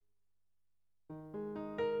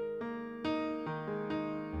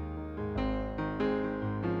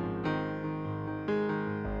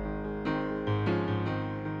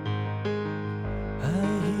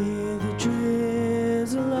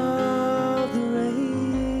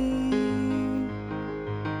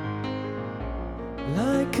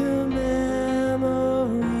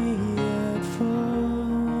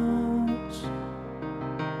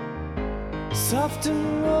soft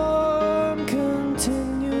and warm,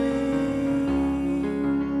 continuing,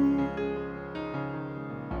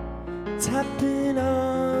 tapping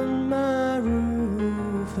on my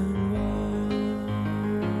roof and walls.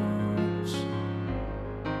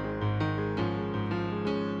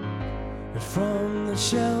 And from the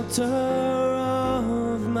shelter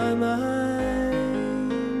of my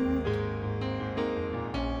mind,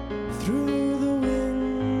 through the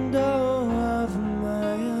window of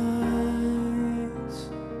my eyes,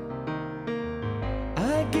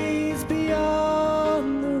 I gaze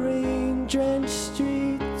beyond the rain-drenched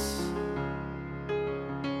streets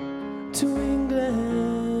to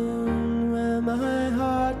England, where my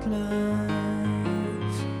heart lies.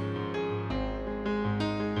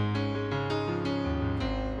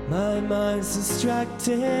 My mind's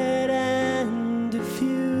distracted and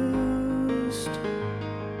diffused,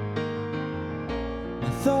 my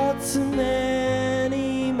thoughts are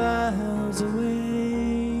many miles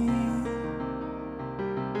away.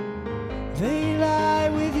 They lie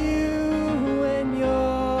with you when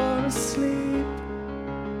you're asleep,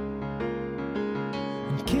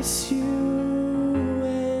 and kiss you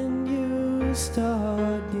when you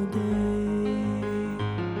start your day.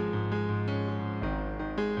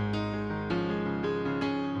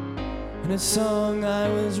 And a song I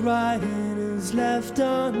was writing is left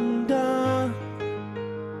undone.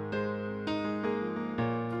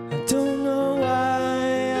 I don't know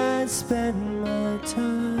why I spend my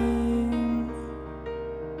time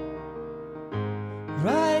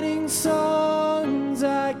writing songs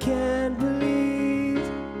I can't believe,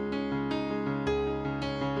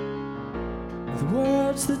 with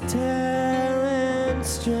words that tear and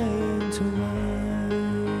strain to rhyme.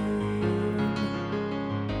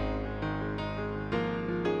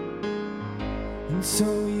 And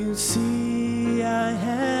so you see, I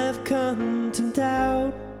have come to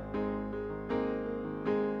doubt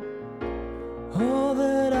all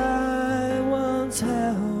that I once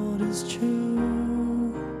held as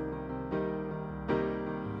true.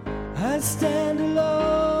 I stand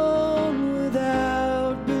alone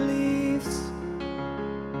without beliefs.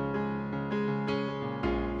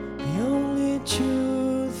 The only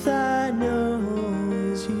truth I know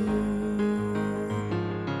is you.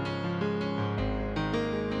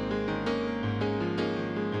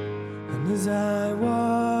 And as I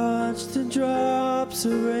watch the drops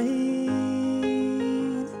of rain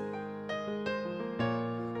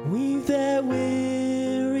weave their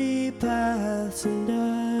weary paths and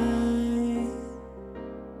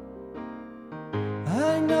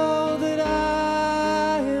I know that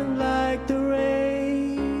I am like the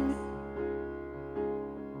rain,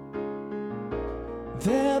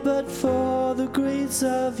 there but for the grace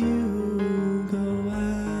of you,